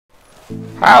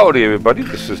Howdy everybody,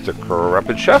 this is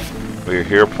Decrepit Chef. We're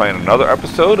here playing another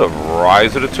episode of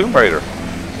Rise of the Tomb Raider.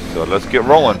 So let's get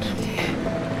rolling.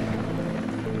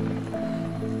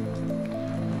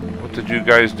 What did you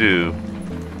guys do?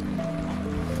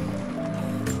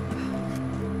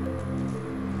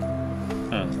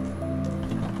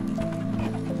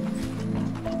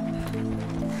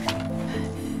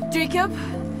 Jacob,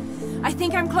 I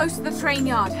think I'm close to the train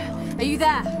yard. Are you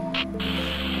there?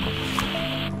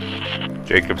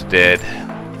 Jacob's dead.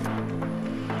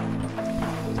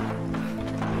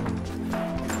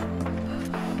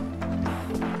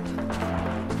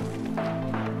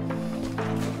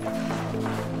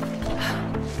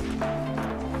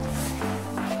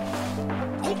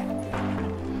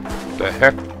 The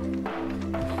heck?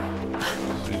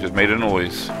 He just made a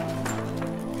noise.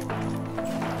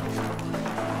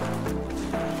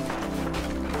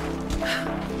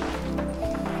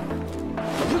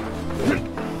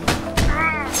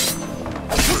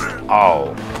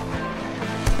 Oh.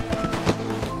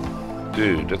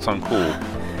 Dude, that's uncool.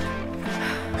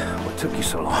 What took you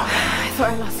so long? I thought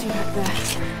I lost you back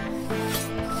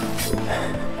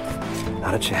there.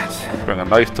 Not a chance. Bring a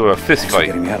knife to a fist Thanks for fight.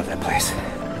 getting me out of that place.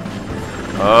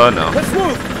 Oh no. Let's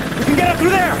move! We can get up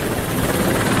through there!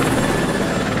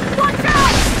 Watch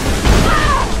out!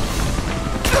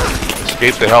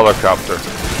 Escape the helicopter.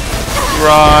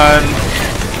 Run!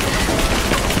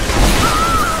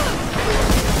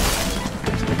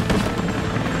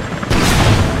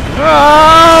 No!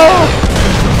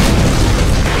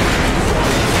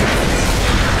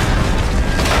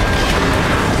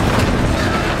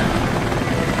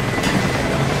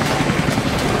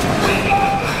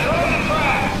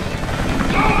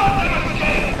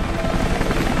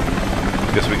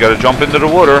 Guess we gotta jump into the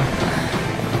water.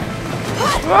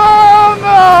 Oh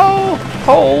no!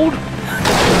 Hold!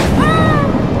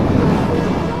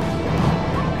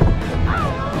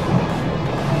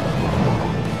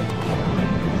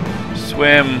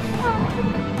 Swim.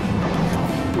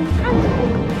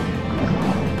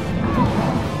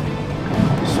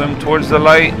 Swim towards the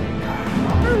light.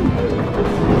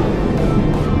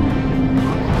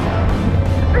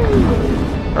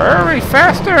 Hurry,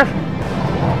 faster!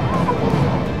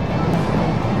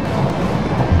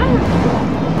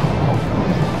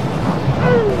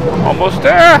 Almost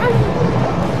there!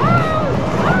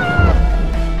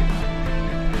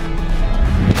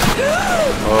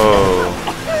 Oh.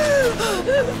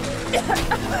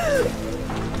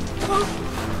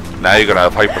 Now you're gonna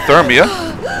have hypothermia.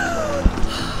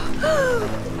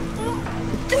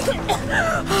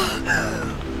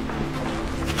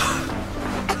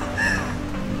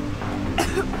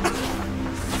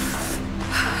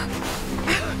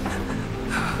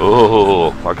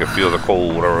 Oh, I can feel the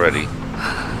cold already.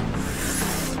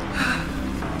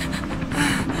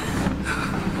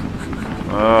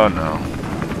 Oh no.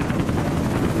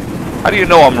 How do you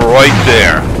know I'm right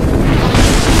there?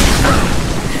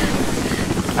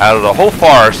 Out of the whole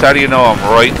forest, how do you know I'm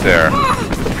right there?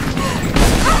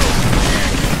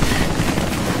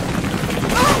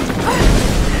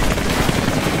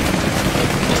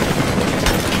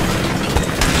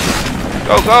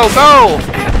 Go, go, go!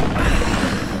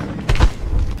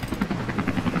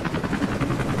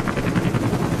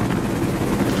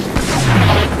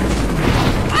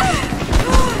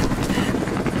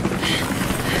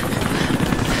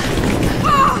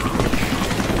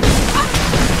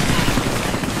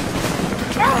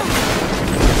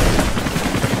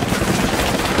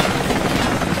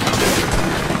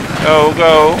 Go,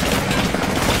 go.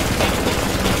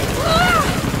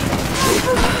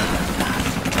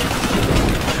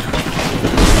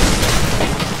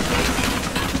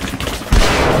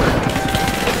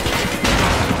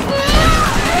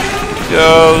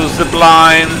 Go, zip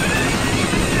line.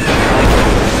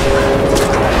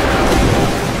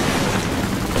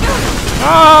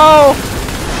 Oh!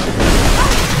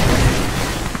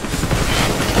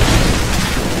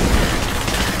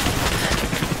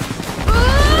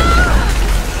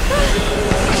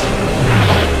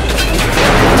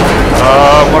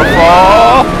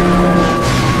 Waterfall.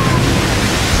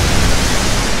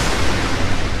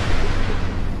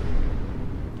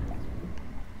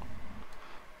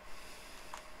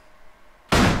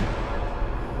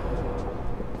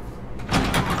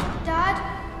 Dad,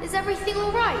 is everything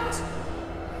all right?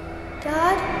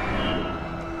 Dad?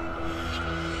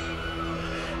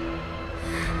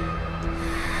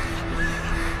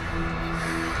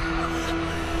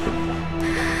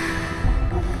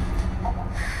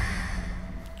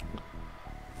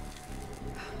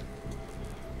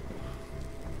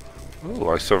 Ooh,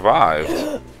 I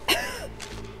survived.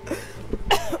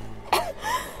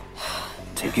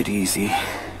 Take it easy.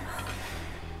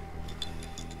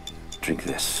 Drink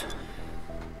this.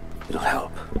 It'll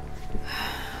help.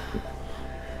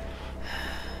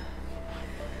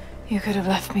 You could have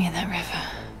left me in that river.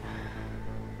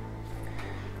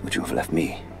 Would you have left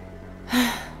me?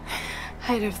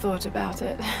 I'd have thought about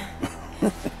it.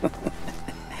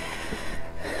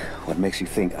 What makes you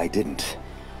think I didn't?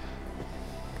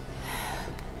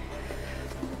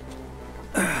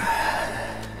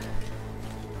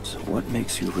 So what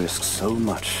makes you risk so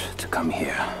much to come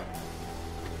here?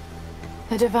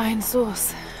 The divine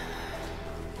source.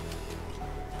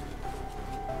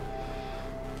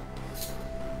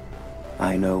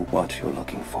 I know what you're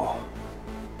looking for.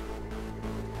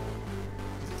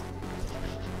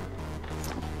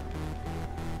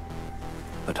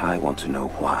 But I want to know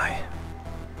why.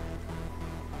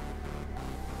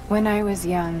 When I was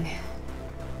young,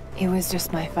 it was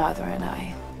just my father and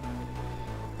I.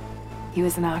 He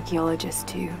was an archaeologist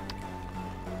too.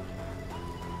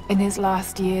 In his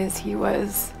last years, he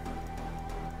was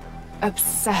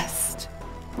obsessed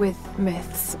with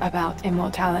myths about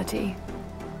immortality.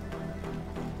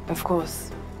 Of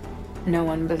course, no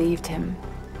one believed him,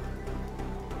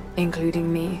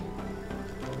 including me.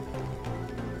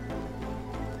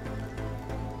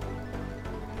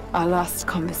 Our last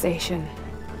conversation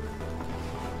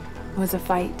was a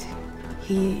fight.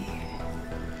 He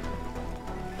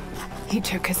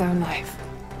took his own life.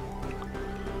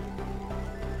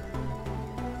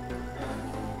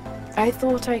 I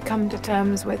thought I'd come to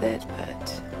terms with it,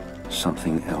 but...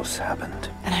 Something else happened.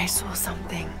 And I saw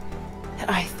something that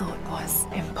I thought was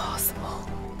impossible.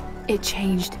 It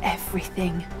changed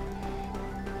everything.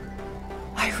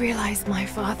 I realized my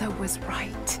father was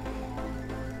right.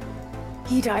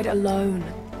 He died alone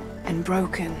and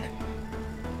broken.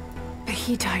 But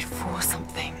he died for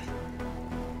something.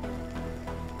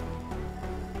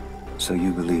 So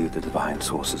you believe the divine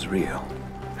source is real?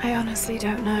 I honestly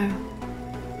don't know.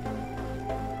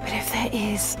 But if there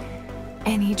is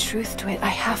any truth to it, I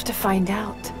have to find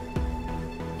out.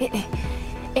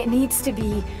 It needs to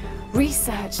be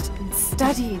researched and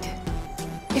studied.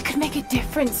 It could make a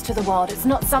difference to the world. It's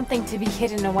not something to be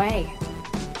hidden away.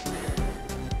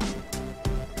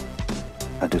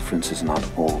 A difference is not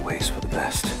always for the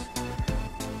best.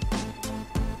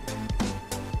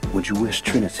 Would you wish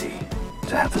Trinity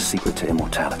to have the secret to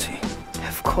immortality?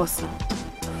 Of course not.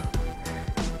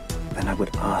 Then I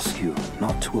would ask you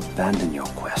not to abandon your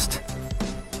quest,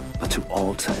 but to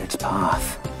alter its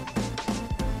path.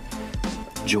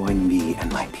 Join me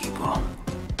and my people.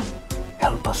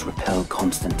 Help us repel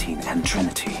Constantine and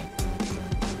Trinity.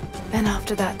 Then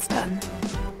after that's done,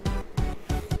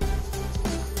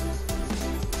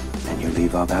 and you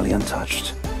leave our valley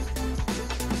untouched.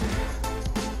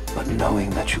 But knowing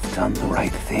that you've done the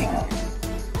right thing.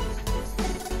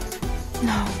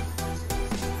 no.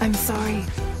 I'm sorry.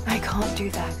 I can't do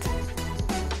that.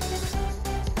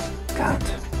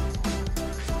 Can't.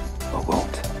 Or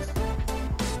won't.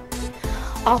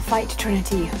 I'll fight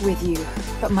Trinity with you,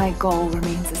 but my goal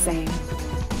remains the same.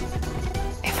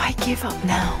 If I give up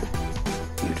now...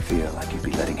 You'd feel like you'd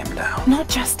be letting him down. Not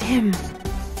just him.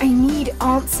 I need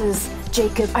answers,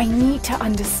 Jacob. I need to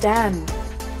understand.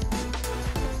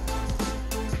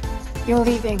 You're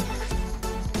leaving.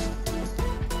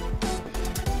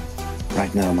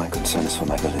 Right now, my concern is for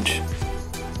my village.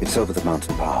 It's over the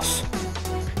mountain pass.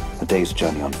 A day's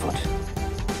journey on foot.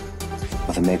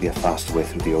 But there may be a faster way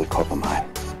through the old copper mine.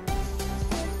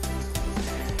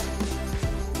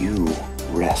 You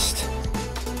rest.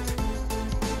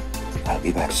 I'll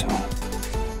be back soon.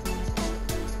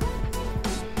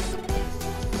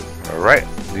 Alright,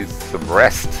 need some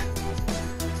rest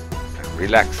and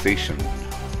relaxation.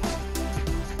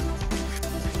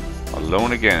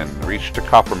 Alone again, reach the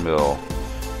copper mill.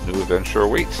 New adventure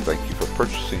awaits. Thank you for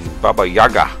purchasing Baba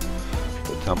Yaga,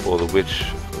 the Temple of the Witch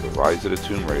for the Rise of the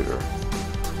Tomb Raider.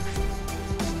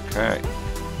 Okay.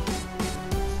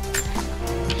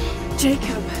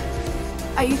 Jacob,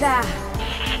 are you there?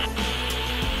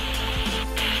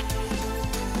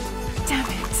 Damn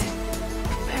it.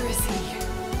 Where is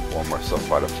he? Warm myself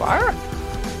by the fire.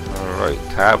 Alright,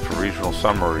 tab for regional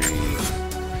summary.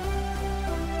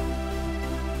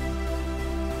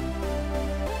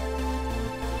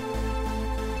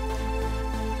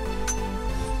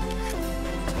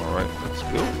 Alright, let's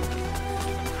go.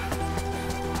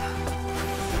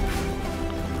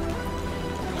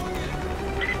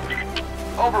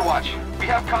 Overwatch, we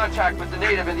have contact with the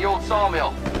native in the old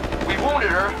sawmill. We wounded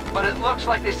her, but it looks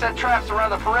like they set traps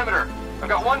around the perimeter. I've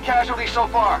got one casualty so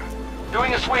far.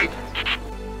 Doing a sweep.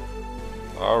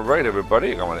 Alright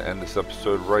everybody, I'm going to end this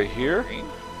episode right here.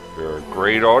 You're a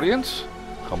great audience.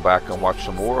 come back and watch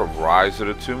some more of Rise of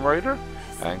the Tomb Raider,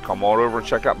 and come on over and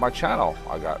check out my channel.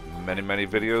 I got many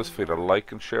videos for you to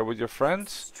like and share with your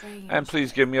friends, and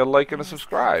please give me a like and a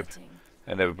subscribe.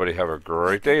 And everybody have a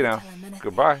great day now.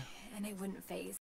 Goodbye.